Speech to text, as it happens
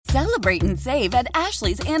Celebrate and save at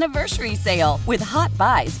Ashley's Anniversary Sale. With Hot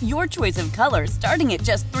Buys, your choice of colors starting at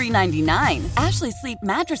just $3.99. Ashley Sleep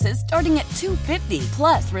mattresses starting at $2.50.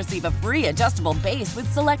 Plus, receive a free adjustable base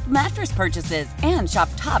with select mattress purchases. And shop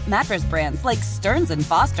top mattress brands like Stearns &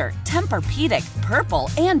 Foster, Tempur-Pedic, Purple,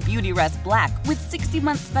 and Beautyrest Black with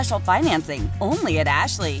 60-month special financing. Only at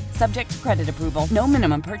Ashley. Subject to credit approval. No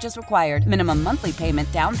minimum purchase required. Minimum monthly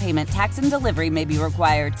payment, down payment, tax, and delivery may be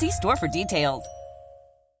required. See store for details.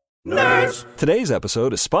 Nerds! Today's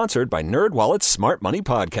episode is sponsored by NerdWallet's Smart Money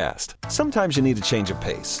Podcast. Sometimes you need a change of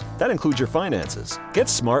pace. That includes your finances. Get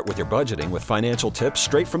smart with your budgeting with financial tips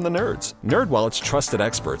straight from the nerds. NerdWallet's trusted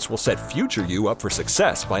experts will set future you up for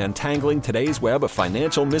success by untangling today's web of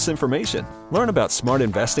financial misinformation. Learn about smart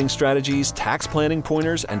investing strategies, tax planning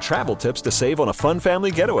pointers, and travel tips to save on a fun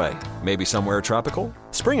family getaway. Maybe somewhere tropical?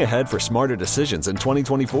 Spring ahead for smarter decisions in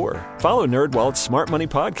 2024. Follow NerdWallet's Smart Money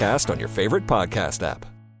Podcast on your favorite podcast app.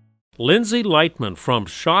 Lindsay Lightman from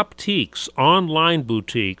Shoptiques online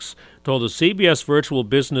boutiques told the CBS Virtual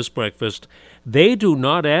Business Breakfast they do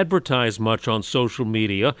not advertise much on social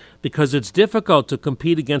media because it's difficult to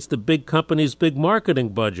compete against the big companies' big marketing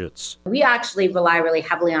budgets. We actually rely really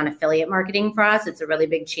heavily on affiliate marketing for us. It's a really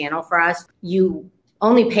big channel for us. You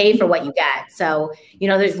only pay for what you get. So,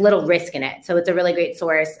 there's little risk in it. So it's a really great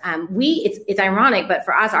source. It's ironic, but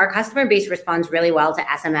for us, our customer base responds really well to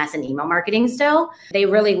SMS and email marketing still. They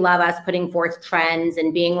really love us putting forth trends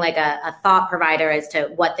and being like a thought provider as to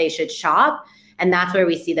what they should shop. And that's where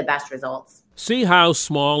we see the best results. See how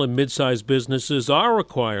small and mid-sized businesses are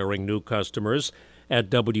acquiring new customers at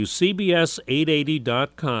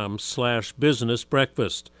WCBS880.com/business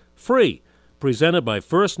breakfast. Free. Presented by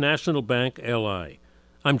First National Bank, L.I.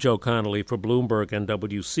 I'm Joe Connolly for Bloomberg and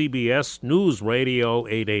WCBS News Radio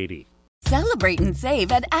 880. Celebrate and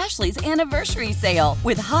save at Ashley's Anniversary Sale.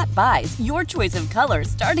 With Hot Buys, your choice of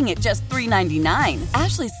colors starting at just $3.99.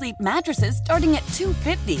 Ashley Sleep mattresses starting at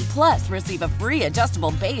 $2.50. Plus, receive a free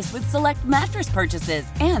adjustable base with select mattress purchases.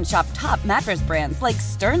 And shop top mattress brands like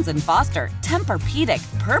Stearns & Foster,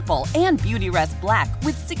 Tempur-Pedic, Purple, and Beautyrest Black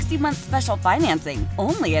with 60-month special financing.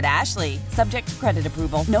 Only at Ashley. Subject to credit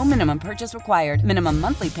approval. No minimum purchase required. Minimum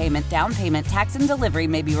monthly payment, down payment, tax, and delivery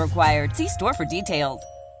may be required. See store for details.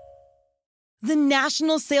 The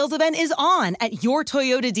national sales event is on at your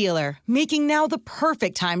Toyota dealer, making now the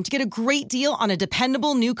perfect time to get a great deal on a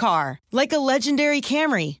dependable new car. Like a legendary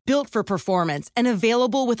Camry, built for performance and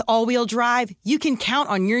available with all-wheel drive, you can count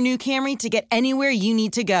on your new Camry to get anywhere you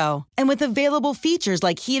need to go. And with available features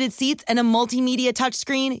like heated seats and a multimedia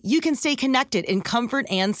touchscreen, you can stay connected in comfort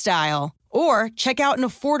and style. Or check out an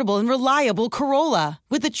affordable and reliable Corolla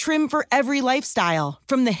with a trim for every lifestyle.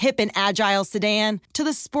 From the hip and agile sedan to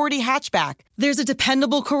the sporty hatchback, there's a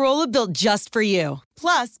dependable Corolla built just for you.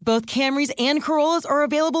 Plus, both Camrys and Corollas are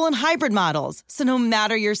available in hybrid models, so no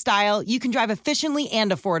matter your style, you can drive efficiently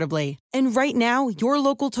and affordably. And right now, your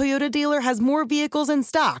local Toyota dealer has more vehicles in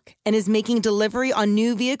stock and is making delivery on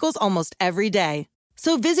new vehicles almost every day.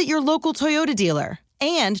 So visit your local Toyota dealer.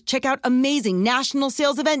 And check out amazing national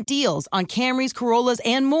sales event deals on Camrys, Corollas,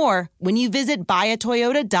 and more when you visit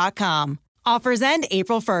buyatoyota.com. Offers end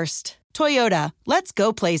April 1st. Toyota, let's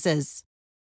go places.